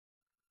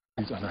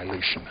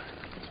Annihilation.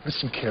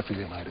 Listen carefully,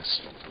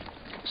 Leonidas.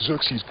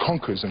 Xerxes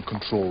conquers and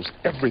controls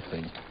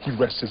everything he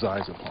rests his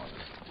eyes upon.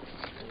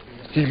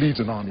 He leads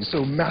an army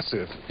so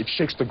massive it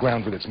shakes the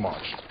ground with its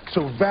march,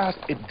 so vast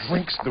it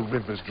drinks the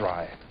rivers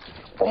dry.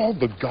 All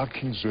the god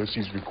King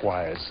Xerxes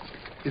requires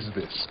is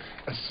this,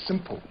 a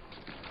simple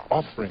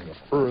offering of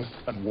earth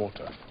and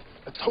water,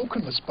 a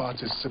token of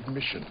Sparta's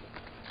submission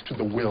to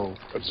the will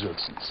of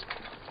Xerxes.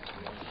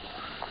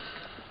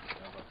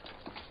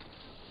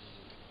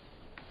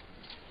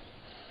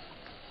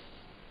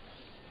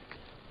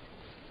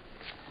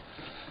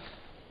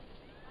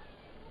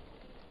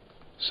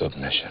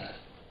 Submission.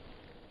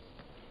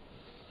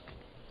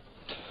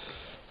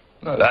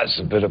 Now that's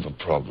a bit of a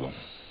problem.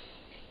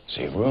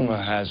 See,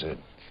 rumor has it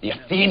the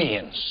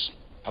Athenians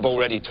have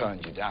already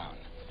turned you down.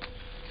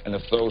 And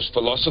if those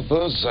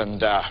philosophers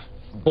and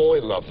boy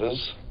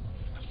lovers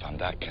have found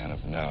that kind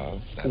of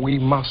nerve, then... We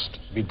must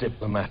be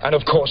diplomatic. And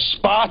of course,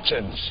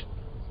 Spartans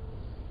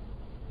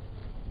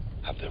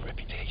have their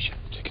reputation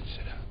to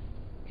consider.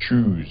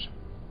 Choose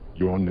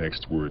your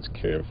next words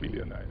carefully,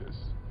 Leonidas.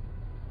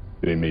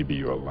 They may be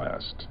your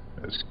last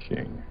as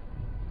king.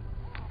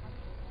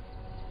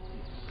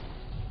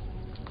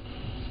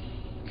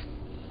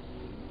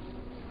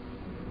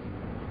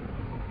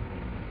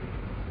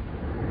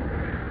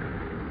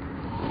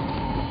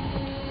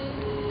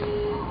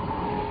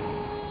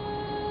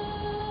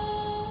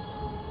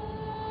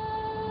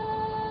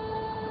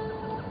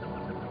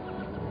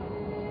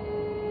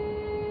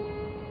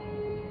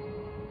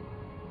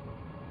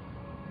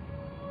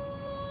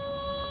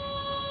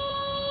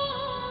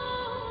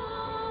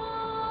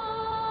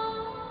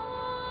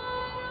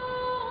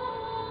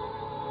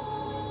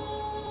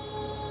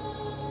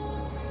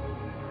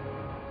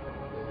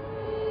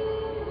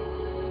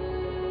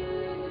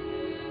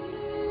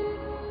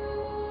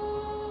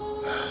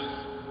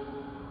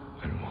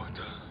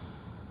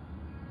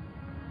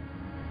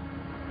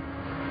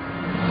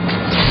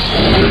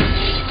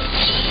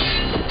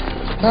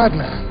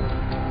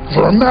 Madman.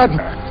 You're a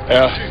madman.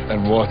 Air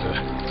and water.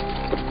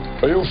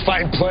 But you'll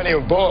find plenty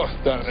of both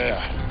down there.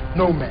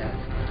 No man,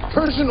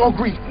 Persian or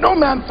Greek, no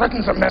man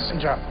threatens a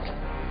messenger.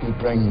 You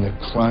bring the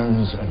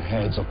crowns and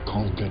heads of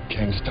conquered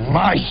kings to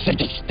my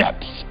city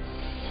steps.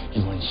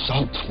 You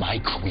insult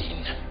my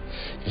queen.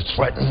 You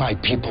threaten my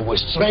people with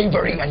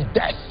slavery and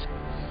death.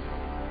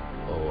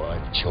 Oh,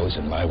 I've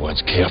chosen my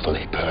words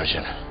carefully,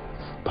 Persian.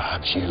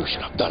 Perhaps you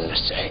should have done the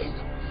same.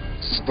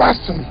 This is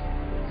blasphemy.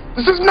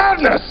 This is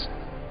madness!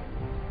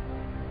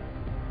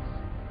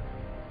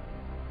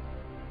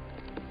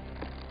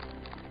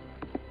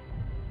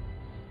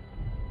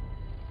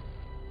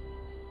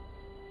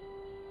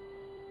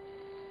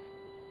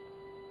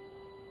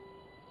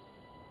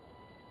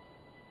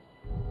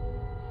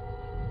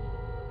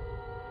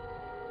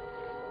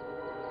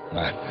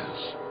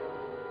 Madness.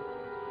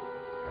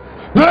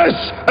 This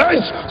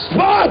is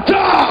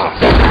Sparta!